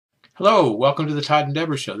Hello, welcome to the Todd and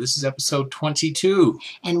Debra Show. This is episode 22.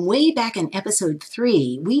 And way back in episode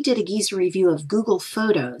 3, we did a geezer review of Google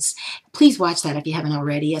Photos. Please watch that if you haven't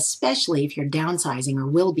already, especially if you're downsizing or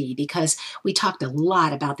will be, because we talked a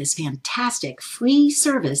lot about this fantastic free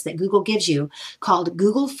service that Google gives you called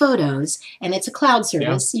Google Photos, and it's a cloud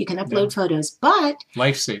service. You can upload photos, but...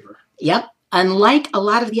 Lifesaver. Yep. Unlike a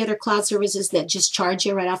lot of the other cloud services that just charge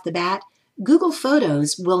you right off the bat, Google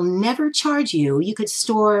Photos will never charge you. You could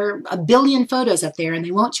store 1 billion photos up there and they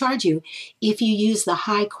won't charge you if you use the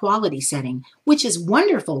high quality setting, which is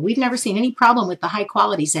wonderful. We've never seen any problem with the high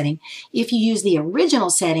quality setting. If you use the original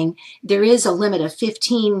setting, there is a limit of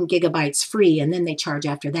 15 gigabytes free, and then they charge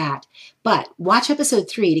after that. But watch episode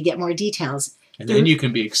 3 to get more details. And then you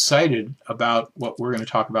can be excited about what we're going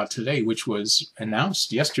to talk about today, which was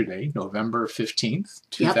announced yesterday, November 15th,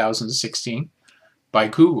 2016. By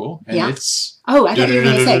Google, and it's... Oh, I thought you were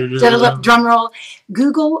going to say, drum roll,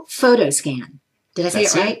 Google PhotoScan. Did I say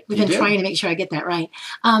it right? We've been trying to make sure I get that right.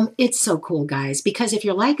 It's so cool, guys, because if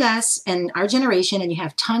you're like us and our generation and you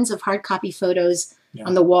have tons of hard copy photos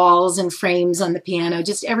on the walls and frames on the piano,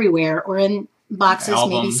 just everywhere, or in boxes,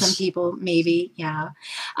 maybe some people, maybe,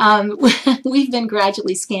 we've been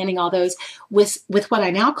gradually scanning all those with what I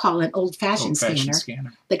now call an old-fashioned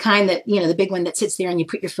scanner. The kind that, you know, the big one that sits there and you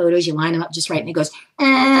put your photos, you line them up just right, and it goes,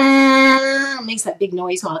 makes that big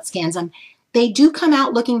noise while it scans them. They do come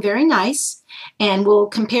out looking very nice, and we'll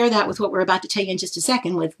compare that with what we're about to tell you in just a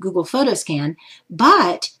second with Google PhotoScan.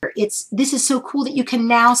 But this is so cool that you can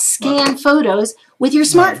now scan photos with your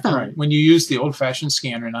smartphone. Right. When you use the old-fashioned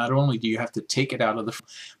scanner, not only do you have to take it out of the,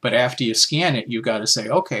 but after you scan it, you've got to say,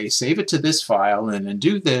 okay, save it to this file and then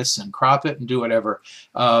do this and crop it and do whatever.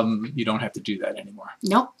 You don't have to do that anymore.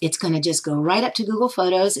 Nope. It's going to just go right up to Google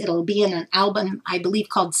Photos. It'll be in an album, I believe,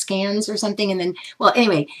 called Scans or something. And then, well,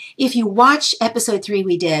 anyway, if you watch episode 3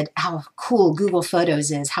 we did, how cool Google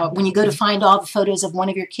Photos is, how when you go to find all the photos of one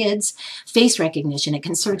of your kids, face recognition, it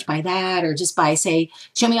can search by that or just by, say,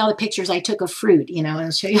 show me all the pictures I took of fruit. You know, and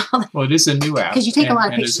I'll show you all that. Well, it is a new app. Because you take a lot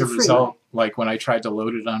of pictures of fruit. And as a result, like when I tried to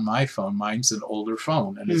load it on my phone, mine's an older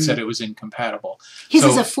phone, and it said it was incompatible. His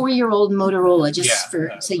is a 4-year-old Motorola, just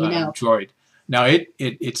so you know. Droid. Now,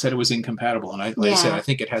 it said it was incompatible, and like I said, I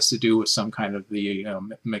think it has to do with some kind of the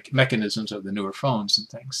mechanisms of the newer phones and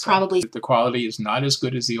things. So probably. The quality is not as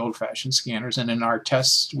good as the old-fashioned scanners, and in our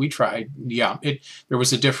tests we tried, there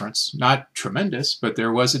was a difference. Not tremendous, but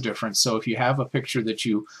there was a difference. So if you have a picture that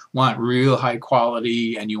you want real high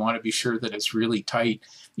quality and you want to be sure that it's really tight,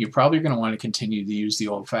 you're probably going to want to continue to use the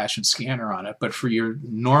old-fashioned scanner on it. But for your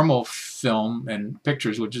normal film and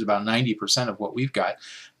pictures, which is about 90% of what we've got,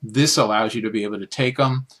 this allows you to be able to take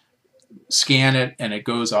them, scan it, and it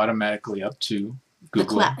goes automatically up to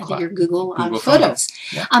Google, your Google Photos.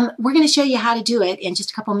 Yeah. We're going to show you how to do it in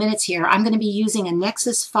just a couple minutes here. I'm going to be using a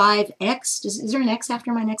Nexus 5X. Is there an X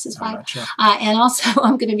after my Nexus 5? I'm not sure. And also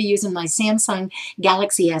I'm going to be using my Samsung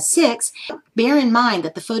Galaxy S6. Bear in mind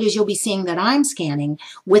that the photos you'll be seeing that I'm scanning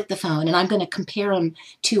with the phone, and I'm going to compare them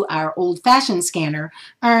to our old-fashioned scanner,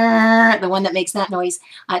 the one that makes that noise,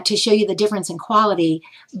 to show you the difference in quality.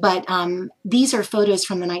 But these are photos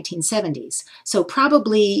from the 1970s. So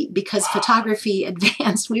probably because photography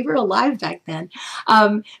advanced, we were alive back then,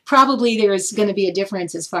 probably there's going to be a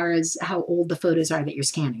difference as far as how old the photos are that you're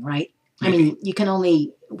scanning, right? Maybe. I mean, you can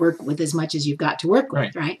only work with as much as you've got to work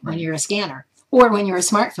with, right? When you're a scanner or when you're a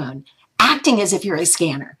smartphone, acting as if you're a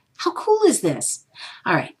scanner. How cool is this?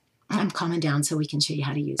 All right, I'm calming down so we can show you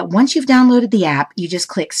how to use it. Once you've downloaded the app, you just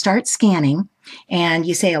click Start Scanning, and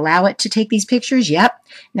you say, allow it to take these pictures. Yep.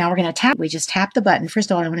 Now we're going to tap. We just tap the button.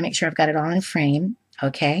 First of all, I want to make sure I've got it all in a frame.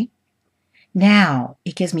 Okay. Now,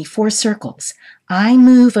 it gives me 4 circles. I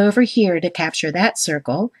move over here to capture that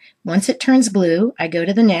circle. Once it turns blue, I go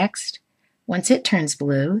to the next. Once it turns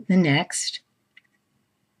blue, the next.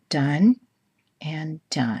 Done and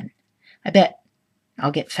done. I bet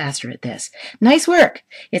I'll get faster at this. Nice work.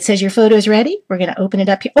 It says your photo's ready. We're going to open it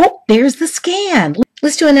up here. Oh, there's the scan.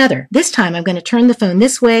 Let's do another. This time I'm going to turn the phone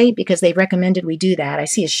this way because they've recommended we do that. I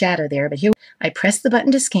see a shadow there, but here I press the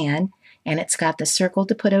button to scan, and it's got the circle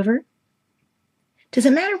to put over. Does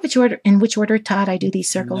it matter in which order, Todd, I do these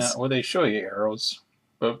circles? No, well, they show you arrows.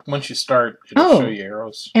 But once you start, it'll show you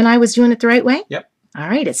arrows. And I was doing it the right way? Yep. All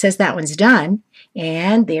right, it says that one's done.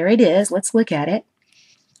 And there it is. Let's look at it.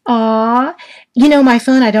 Aw. You know, my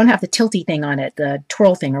phone, I don't have the tilty thing on it, the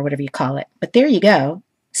twirl thing or whatever you call it. But there you go.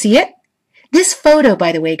 See it? This photo,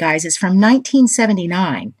 by the way, guys, is from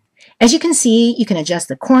 1979. As you can see, you can adjust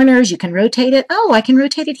the corners, you can rotate it. Oh, I can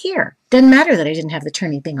rotate it here. Doesn't matter that I didn't have the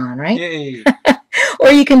turning thing on, right? Yay. Or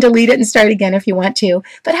you can delete it and start again if you want to.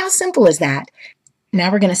 But how simple is that?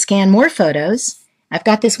 Now we're going to scan more photos. I've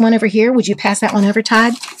got this one over here. Would you pass that one over,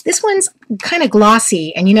 Todd? This one's kind of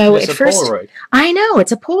glossy, and you know, It's at a first, Polaroid. I know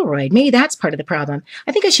it's a Polaroid. Maybe that's part of the problem.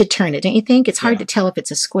 I think I should turn it. Don't you think? It's hard to tell if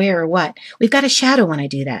it's a square or what. We've got a shadow when I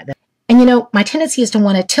do that, though. And you know, my tendency is to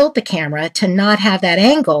want to tilt the camera to not have that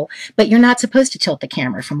angle, but you're not supposed to tilt the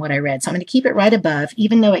camera from what I read. So I'm going to keep it right above,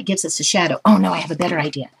 even though it gives us a shadow. Oh no, I have a better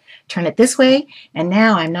idea. Turn it this way, and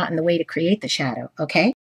now I'm not in the way to create the shadow,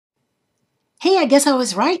 okay? Hey, I guess I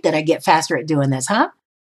was right that I get faster at doing this, huh?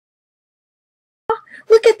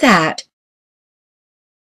 Look at that.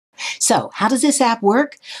 So how does this app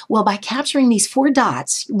work? Well, by capturing these 4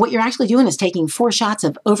 dots, what you're actually doing is taking 4 shots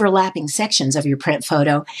of overlapping sections of your print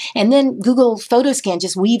photo, and then Google PhotoScan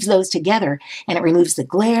just weaves those together, and it removes the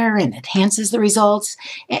glare and enhances the results.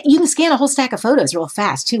 You can scan a whole stack of photos real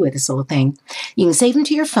fast, too, with this little thing. You can save them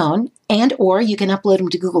to your phone, and or you can upload them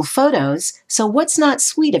to Google Photos. So what's not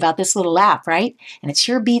sweet about this little app, right? And it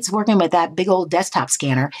sure beats working with that big old desktop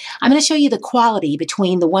scanner. I'm going to show you the quality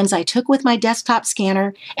between the ones I took with my desktop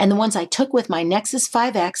scanner and the ones I took with my Nexus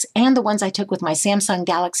 5X and the ones I took with my Samsung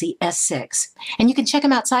Galaxy S6. And you can check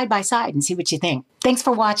them out side by side and see what you think. Thanks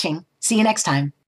for watching. See you next time.